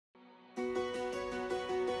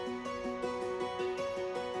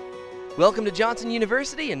Welcome to Johnson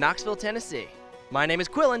University in Knoxville, Tennessee. My name is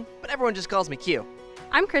Quillen, but everyone just calls me Q.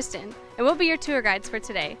 I'm Kristen, and we'll be your tour guides for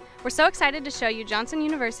today. We're so excited to show you Johnson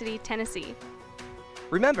University, Tennessee.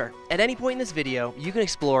 Remember, at any point in this video, you can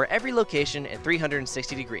explore every location in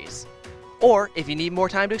 360 degrees. Or, if you need more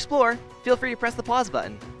time to explore, feel free to press the pause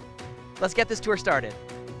button. Let's get this tour started.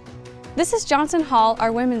 This is Johnson Hall,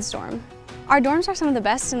 our women's dorm. Our dorms are some of the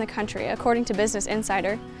best in the country, according to Business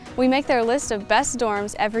Insider. We make their list of best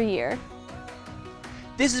dorms every year.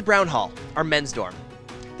 This is Brown Hall, our men's dorm.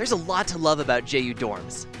 There's a lot to love about JU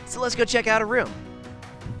dorms, so let's go check out a room.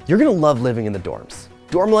 You're gonna love living in the dorms.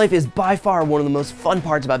 Dorm life is by far one of the most fun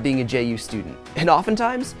parts about being a JU student, and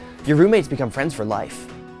oftentimes, your roommates become friends for life.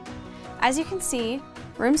 As you can see,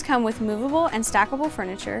 rooms come with movable and stackable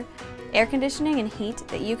furniture, air conditioning and heat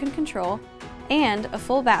that you can control, and a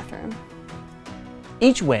full bathroom.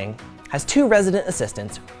 Each wing has 2 resident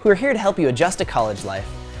assistants who are here to help you adjust to college life,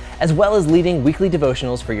 as well as leading weekly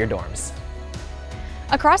devotionals for your dorms.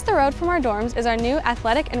 Across the road from our dorms is our new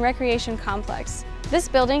athletic and recreation complex. This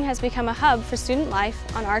building has become a hub for student life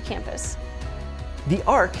on our campus. The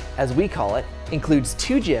ARC, as we call it, includes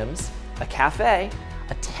 2 gyms, a cafe,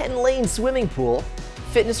 a 10-lane swimming pool,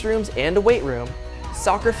 fitness rooms and a weight room,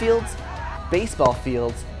 soccer fields, baseball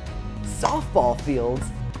fields, softball fields,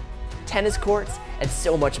 tennis courts, and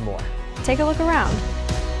so much more. Take a look around.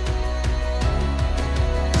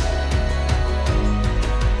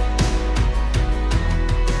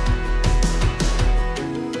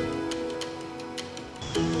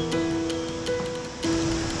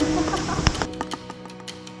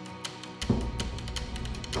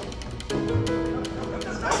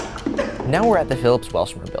 Now we're at the Phillips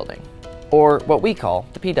Welshmer building, or what we call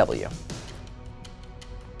the PW.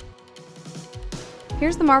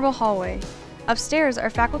 Here's the marble hallway. Upstairs are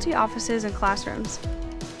faculty offices and classrooms.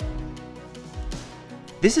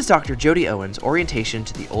 This is Dr. Jody Owen's Orientation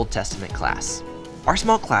to the Old Testament class. Our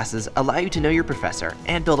small classes allow you to know your professor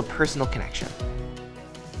and build a personal connection.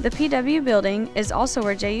 The PW building is also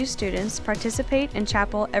where JU students participate in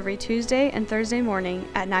chapel every Tuesday and Thursday morning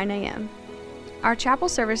at 9 a.m. Our chapel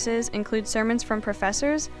services include sermons from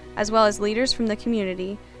professors as well as leaders from the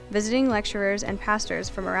community, visiting lecturers and pastors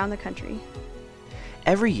from around the country.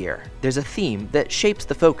 Every year, there's a theme that shapes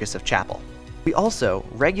the focus of chapel. We also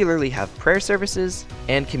regularly have prayer services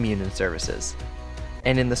and communion services.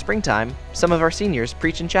 And in the springtime, some of our seniors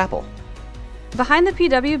preach in chapel. Behind the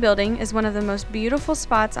PW building is one of the most beautiful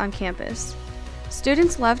spots on campus.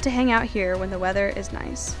 Students love to hang out here when the weather is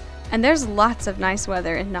nice. And there's lots of nice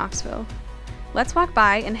weather in Knoxville. Let's walk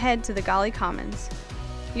by and head to the Golly Commons.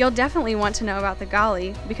 You'll definitely want to know about the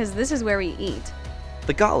Golly because this is where we eat.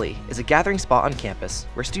 The Golly is a gathering spot on campus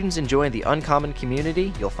where students enjoy the uncommon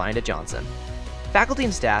community you'll find at Johnson. Faculty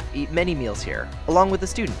and staff eat many meals here, along with the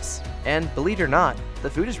students, and believe it or not, the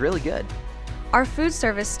food is really good. Our food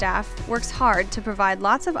service staff works hard to provide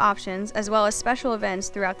lots of options as well as special events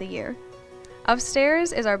throughout the year.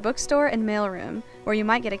 Upstairs is our bookstore and mailroom, where you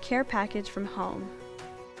might get a care package from home.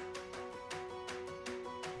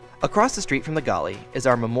 Across the street from the Golly is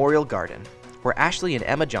our Memorial Garden, where Ashley and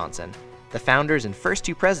Emma Johnson, the founders and first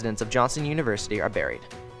 2 presidents of Johnson University, are buried.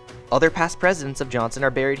 Other past presidents of Johnson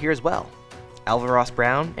are buried here as well. Alva Ross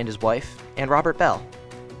Brown and his wife, and Robert Bell.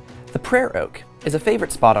 The Prayer Oak is a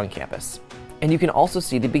favorite spot on campus, and you can also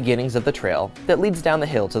see the beginnings of the trail that leads down the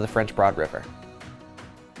hill to the French Broad River.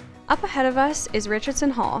 Up ahead of us is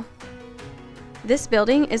Richardson Hall. This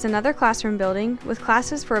building is another classroom building with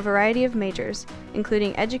classes for a variety of majors,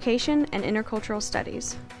 including education and intercultural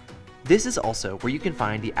studies. This is also where you can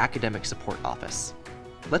find the Academic Support Office.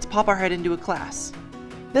 Let's pop our head into a class.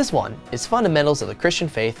 This one is Fundamentals of the Christian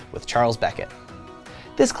Faith with Charles Beckett.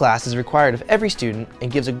 This class is required of every student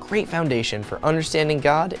and gives a great foundation for understanding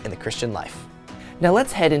God and the Christian life. Now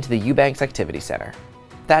let's head into the Eubanks Activity Center.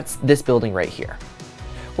 That's this building right here.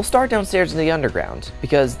 We'll start downstairs in the underground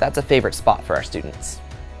because that's a favorite spot for our students.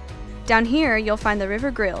 Down here, you'll find the River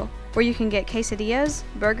Grill, where you can get quesadillas,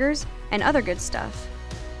 burgers, and other good stuff.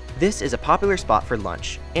 This is a popular spot for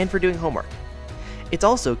lunch and for doing homework. It's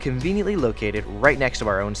also conveniently located right next to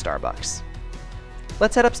our own Starbucks.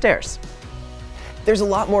 Let's head upstairs. There's a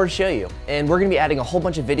lot more to show you, and we're going to be adding a whole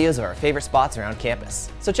bunch of videos of our favorite spots around campus,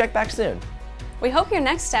 so check back soon. We hope your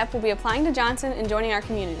next step will be applying to Johnson and joining our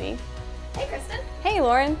community. Hey, Kristen. Hey,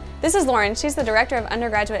 Lauren. This is Lauren. She's the Director of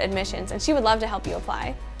Undergraduate Admissions, and she would love to help you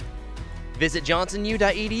apply. Visit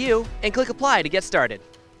johnsonu.edu and click Apply to get started.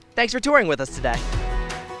 Thanks for touring with us today.